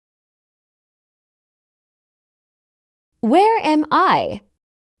Where am I?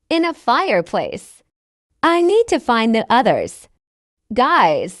 In a fireplace. I need to find the others.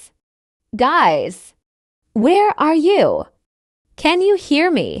 Guys, guys, where are you? Can you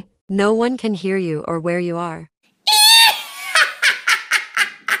hear me? No one can hear you or where you are.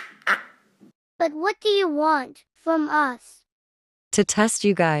 But what do you want from us? To test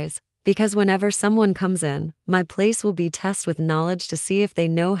you guys, because whenever someone comes in, my place will be tested with knowledge to see if they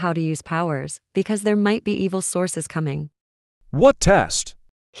know how to use powers, because there might be evil sources coming. What test?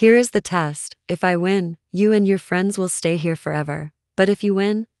 Here is the test. If I win, you and your friends will stay here forever. But if you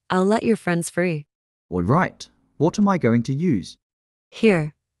win, I'll let your friends free. All right. What am I going to use?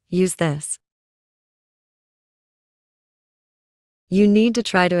 Here, use this. You need to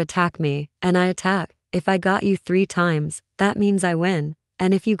try to attack me, and I attack. If I got you 3 times, that means I win.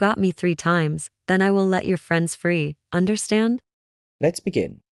 And if you got me 3 times, then I will let your friends free. Understand? Let's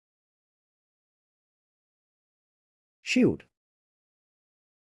begin. Shield.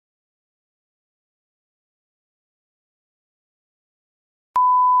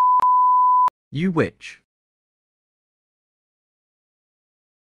 You witch.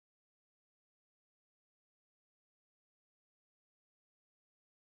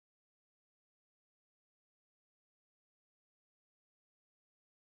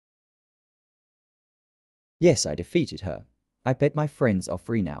 Yes, I defeated her. I bet my friends are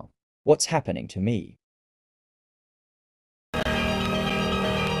free now. What's happening to me?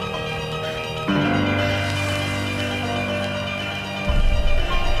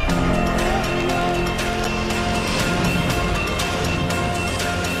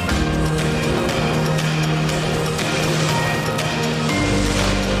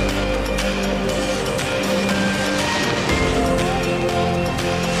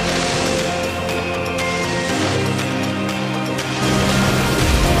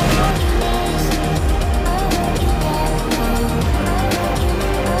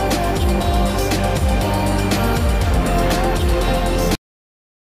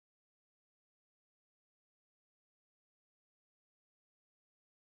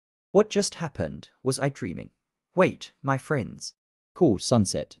 What just happened? Was I dreaming? Wait, my friends. Cool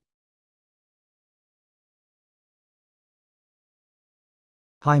sunset.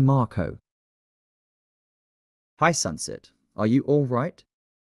 Hi, Marco. Hi, Sunset. Are you all right?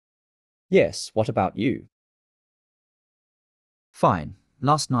 Yes, what about you? Fine.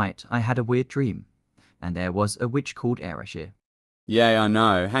 Last night I had a weird dream, and there was a witch called Arashir. Yeah, I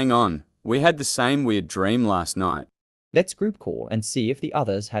know. Hang on. We had the same weird dream last night. Let's group call and see if the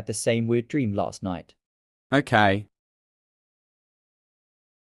others had the same weird dream last night. Okay.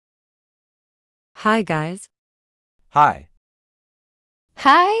 Hi, guys. Hi.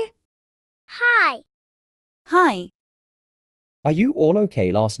 Hi? Hi. Hi. Are you all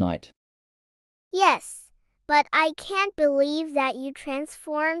okay last night? Yes, but I can't believe that you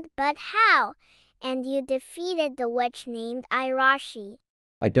transformed, but how? And you defeated the witch named Irashi.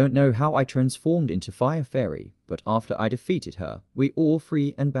 I don't know how I transformed into Fire Fairy, but after I defeated her, we all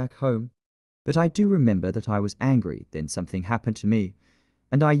free and back home. But I do remember that I was angry, then something happened to me,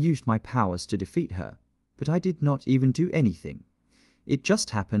 and I used my powers to defeat her, but I did not even do anything. It just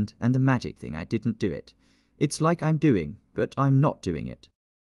happened, and the magic thing, I didn't do it. It's like I'm doing, but I'm not doing it.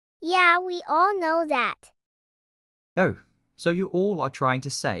 Yeah, we all know that. Oh, so you all are trying to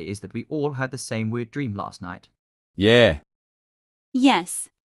say is that we all had the same weird dream last night? Yeah. Yes.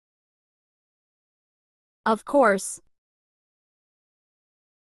 Of course.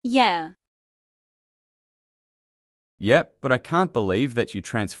 Yeah. Yep, but I can't believe that you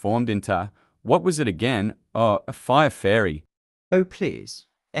transformed into, what was it again? Oh, a fire fairy. Oh, please.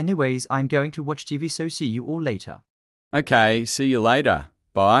 Anyways, I'm going to watch TV, so see you all later. Okay, see you later.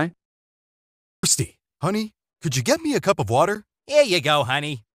 Bye. Thirsty. Honey, could you get me a cup of water? Here you go,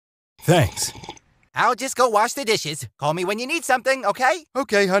 honey. Thanks. I'll just go wash the dishes. Call me when you need something, okay?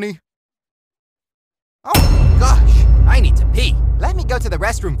 Okay, honey. Oh, gosh. I need to pee. Let me go to the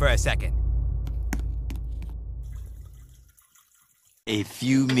restroom for a second. A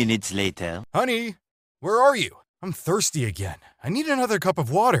few minutes later. Honey, where are you? I'm thirsty again. I need another cup of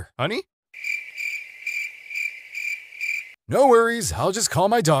water. Honey? No worries. I'll just call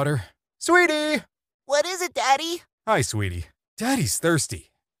my daughter. Sweetie! What is it, Daddy? Hi, sweetie. Daddy's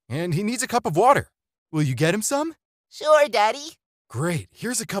thirsty, and he needs a cup of water. Will you get him some? Sure, Daddy. Great.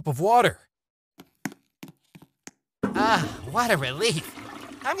 Here's a cup of water. Ah, what a relief.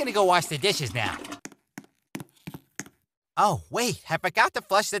 I'm gonna go wash the dishes now. Oh, wait, I forgot to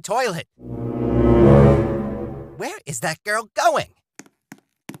flush the toilet. Where is that girl going?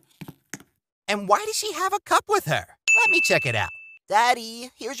 And why does she have a cup with her? Let me check it out.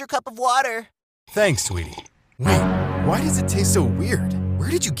 Daddy, here's your cup of water. Thanks, sweetie. Wait, Why does it taste so weird? Where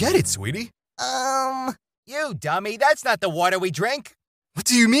did you get it, sweetie? You dummy, that's not the water we drink. What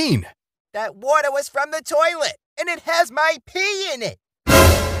do you mean? That water was from the toilet, and it has my pee in it.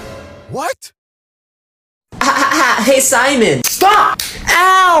 What? Hey, Simon! Stop!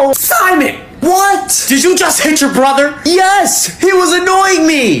 Ow! Simon! What? Did you just hit your brother? Yes! He was annoying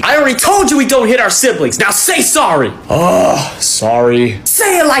me! I already told you we don't hit our siblings. Now say sorry! Oh, sorry.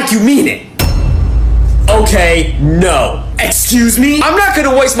 Say it like you mean it. Okay, no. Excuse me? I'm not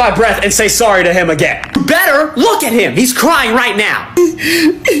gonna waste my breath and say sorry to him again. You better look at him. He's crying right now.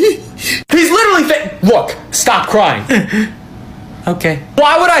 He's literally Look, stop crying. Okay.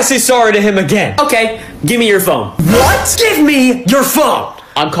 Why would I say sorry to him again? Okay, give me your phone. What? Give me your phone!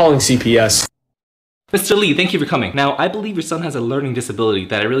 I'm calling CPS. Mr. Lee, thank you for coming. Now, I believe your son has a learning disability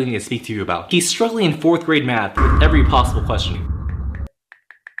that I really need to speak to you about. He's struggling in 4th grade math with every possible question.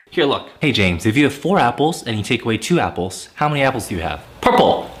 Here, look. Hey, James, if you have 4 apples and you take away 2 apples, how many apples do you have?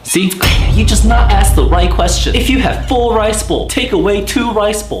 Purple! See? You just not asked the right question. If you have 4 rice bowl, take away 2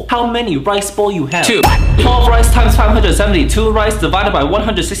 rice bowl, how many rice bowl you have? 2. 12 rice times 572 rice divided by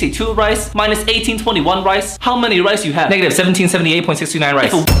 162 rice minus 1821 rice. How many rice you have? Negative 1778.629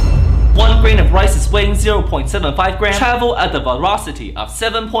 rice. If 1 grain of rice is weighing 0.75 grams, travel at the velocity of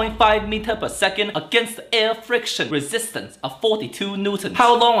 7.5 meter per second against the air friction resistance of 42 newtons.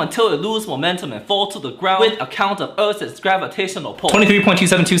 How long until it loses momentum and fall to the ground with a count of Earth's gravitational pull?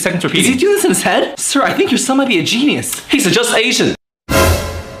 23.272 seconds repeating. Did he do this in his head? Sir, I think your son might be a genius. He's just Asian.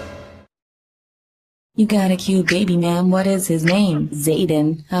 You got a cute baby, man. What is his name?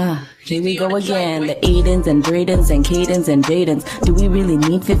 Zayden. Ah, here we go again. The Aidens and Dradens and Cadens and Jadens. Do we really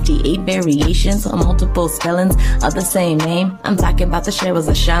need 58 variations or multiple spellings of the same name? I'm talking about the Cheryls,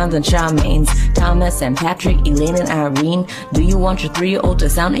 the Shans and Charmaines, Thomas and Patrick, Elaine and Irene. Do you want your 3-year-old to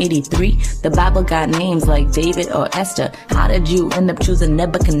sound 83? The Bible got names like David or Esther. How did you end up choosing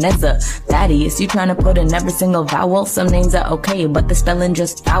Nebuchadnezzar? Thaddeus, you trying to put in every single vowel? Some names are okay, but the spelling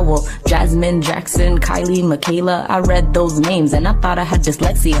just foul. Jasmine, Jackson, Kylie, Michaela, I read those names and I thought I had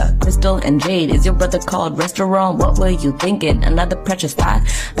dyslexia. Crystal and Jade, is your brother called Restaurant? What were you thinking? Another precious thought.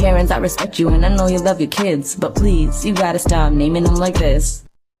 Parents, I respect you and I know you love your kids, but please, you gotta stop naming them like this.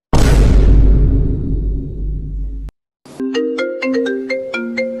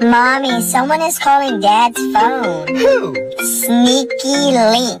 Mommy, someone is calling Dad's phone. Who? Sneaky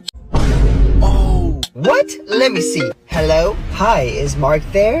Link. What? Let me see. Hello? Hi, is Mark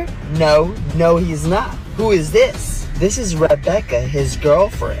there? No, he's not. Who is this? This is Rebecca, his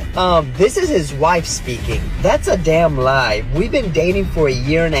girlfriend. This is his wife speaking. That's a damn lie. We've been dating for 1.5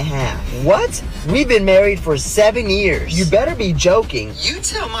 years. What? We've been married for 7 years. You better be joking. You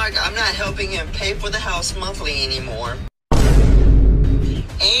tell Mark I'm not helping him pay for the house monthly anymore.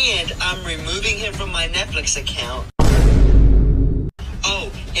 And I'm removing him from my Netflix account.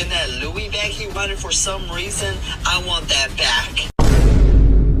 Oh, and that Louis bag he wanted for some reason, I want that back.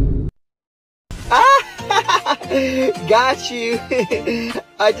 Got you.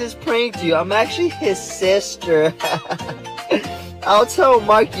 I just pranked you. I'm actually his sister. I'll tell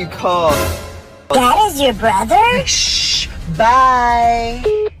Mark you called. That is your brother? Shh. Bye.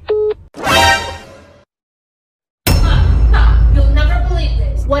 You'll never believe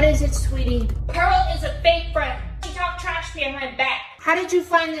this. What is it, sweetie? Pearl is a fake friend. She talked trash behind my back. How did you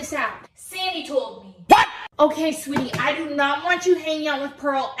find this out? Sandy told me. What? Okay, sweetie, I do not want you hanging out with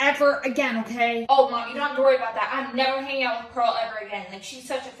Pearl ever again, okay? Oh, Mom, you don't have to worry about that. I'm never hanging out with Pearl ever again. Like, she's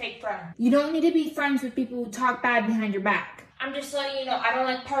such a fake friend. You don't need to be friends with people who talk bad behind your back. I'm just letting you know I don't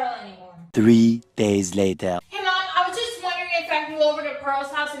like Pearl anymore. 3 days later. Hey, Mom, I was just wondering if I could go over to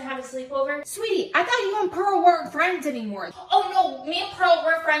Pearl's house and have a sleepover. Sweetie, I thought you and Pearl weren't friends anymore. Oh, no, me and Pearl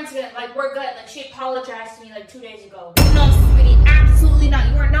were friends again. Like, we're good. Like, she apologized to me, like, 2 days ago. No, sweetie, absolutely not.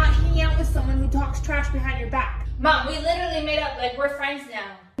 You are not hanging out with someone who talks trash behind your back. Mom, we literally made up. Like, we're friends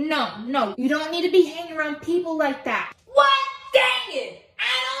now. No, you don't need to be hanging around people like that. What? Dang it!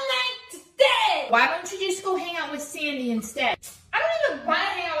 I don't like today! Why don't you just go hang out with Sandy instead? I don't even want to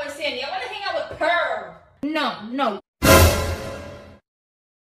hang out with Sandy. I want to hang out with Pearl. No.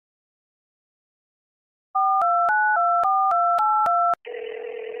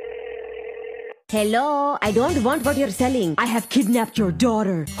 Hello, I don't want what you're selling. I have kidnapped your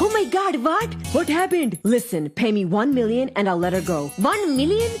daughter. Oh my god, what? What happened? Listen, pay me 1 million and I'll let her go. 1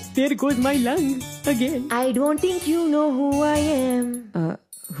 million? There goes my lung again. I don't think you know who I am.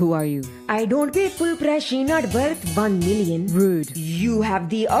 Who are you? I don't pay full price, she not worth 1 million. Rude. You have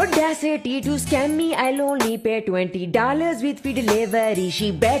the audacity to scam me. I'll only pay $20 with free delivery. She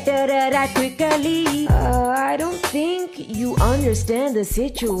better arrive quickly. I don't think you understand the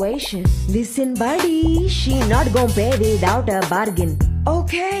situation. Listen, buddy, she not gon' pay without a bargain.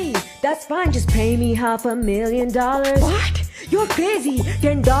 Okay, that's fine, just pay me $500,000. What? You're crazy.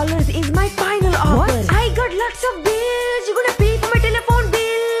 $10 is my final offer. What? I got lots of bills. You're gonna pay for my telephone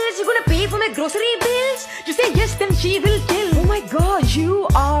bills. You're gonna pay for my grocery bills. Just say yes, then she will kill. Oh my god, you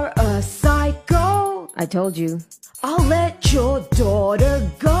are a psycho. I told you. I'll let your daughter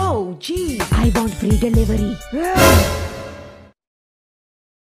go. Jeez. I want free delivery.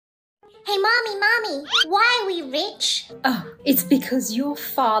 Hey, mommy, why are we rich? Oh, it's because your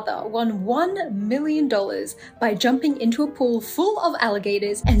father won $1 million by jumping into a pool full of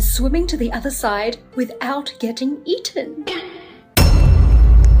alligators and swimming to the other side without getting eaten. Hey,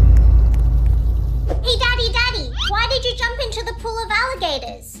 Daddy, why did you jump into the pool of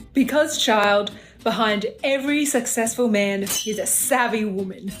alligators? Because, child, behind every successful man is a savvy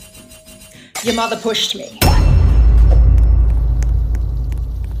woman. Your mother pushed me.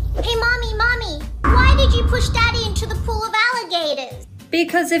 Hey, mommy, why did you push Daddy into the pool of alligators?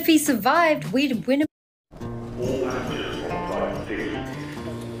 Because if he survived, we'd win a...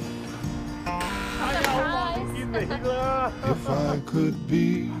 If I could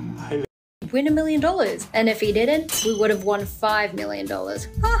be... win $1 million. And if he didn't, we would have won $5 million.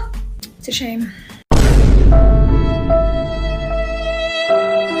 Huh, it's a shame.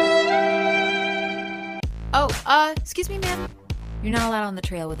 Oh, excuse me, ma'am. You're not allowed on the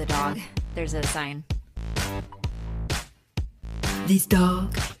trail with a dog. There's a sign. This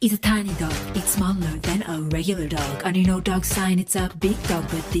dog is a tiny dog. It's smaller than a regular dog. On your no dog sign, it's a big dog,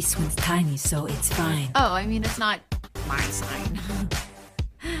 but this one's tiny, so it's fine. Oh, I mean, it's not my sign.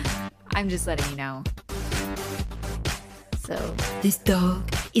 I'm just letting you know. So... This dog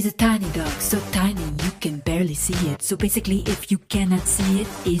is a tiny dog, so tiny you can barely see it. So basically, if you cannot see it,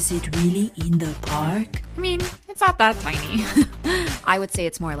 is it really in the park? I mean, it's not that tiny. I would say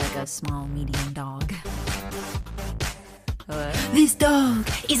it's more like a small, medium dog. This dog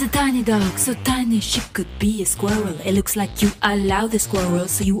is a tiny dog, so tiny she could be a squirrel. It looks like you allow the squirrel,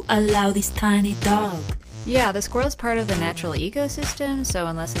 so you allow this tiny dog. Yeah, the squirrel's part of the natural ecosystem, so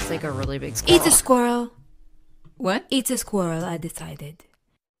unless it's like a really big squirrel... It's a squirrel. What? It's a squirrel, I decided.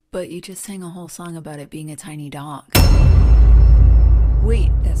 But you just sang a whole song about it being a tiny dog.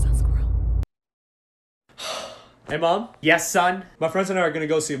 Wait, that's not squirrel. Hey, Mom? Yes, son? My friends and I are gonna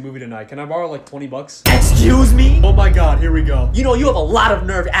go see a movie tonight. Can I borrow like 20 bucks? Excuse me? Oh my god, here we go. You know, you have a lot of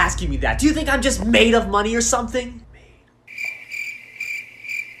nerve asking me that. Do you think I'm just made of money or something?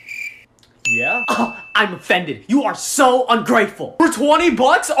 Yeah? Oh, I'm offended. You are so ungrateful. For 20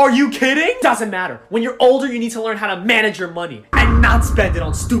 bucks? Are you kidding? Doesn't matter. When you're older, you need to learn how to manage your money and not spend it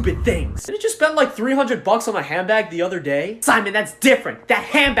on stupid things. Didn't you spend like 300 bucks on a handbag the other day? Simon, that's different. That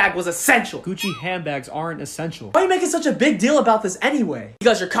handbag was essential. Gucci handbags aren't essential. Why are you making such a big deal about this anyway?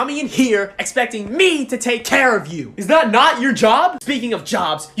 Because you're coming in here expecting me to take care of you. Is that not your job? Speaking of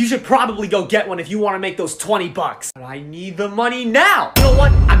jobs, you should probably go get one if you want to make those 20 bucks. But I need the money now. You know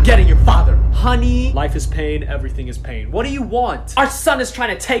what? I'm getting your father. Honey. Life is pain, everything is pain. What do you want? Our son is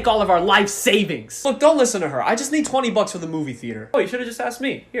trying to take all of our life savings. Look, don't listen to her. I just need 20 bucks for the movie theater. Oh, you should have just asked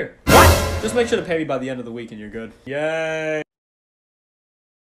me. Here. What? Just make sure to pay me by the end of the week and you're good. Yay.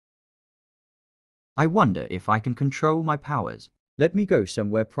 I wonder if I can control my powers. Let me go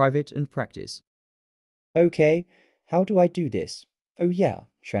somewhere private and practice. Okay, how do I do this? Oh yeah,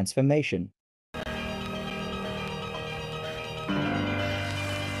 transformation.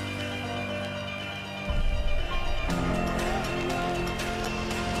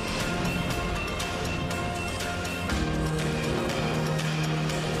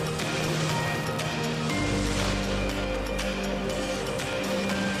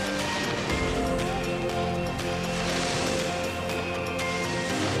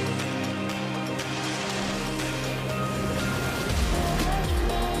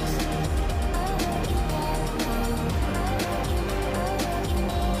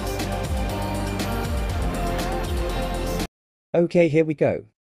 Okay, here we go.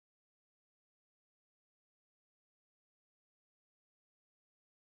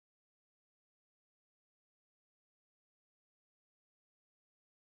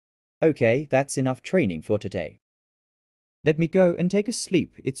 Okay, that's enough training for today. Let me go and take a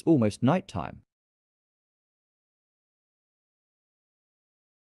sleep. It's almost night time.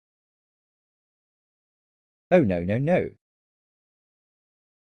 Oh no, no, no.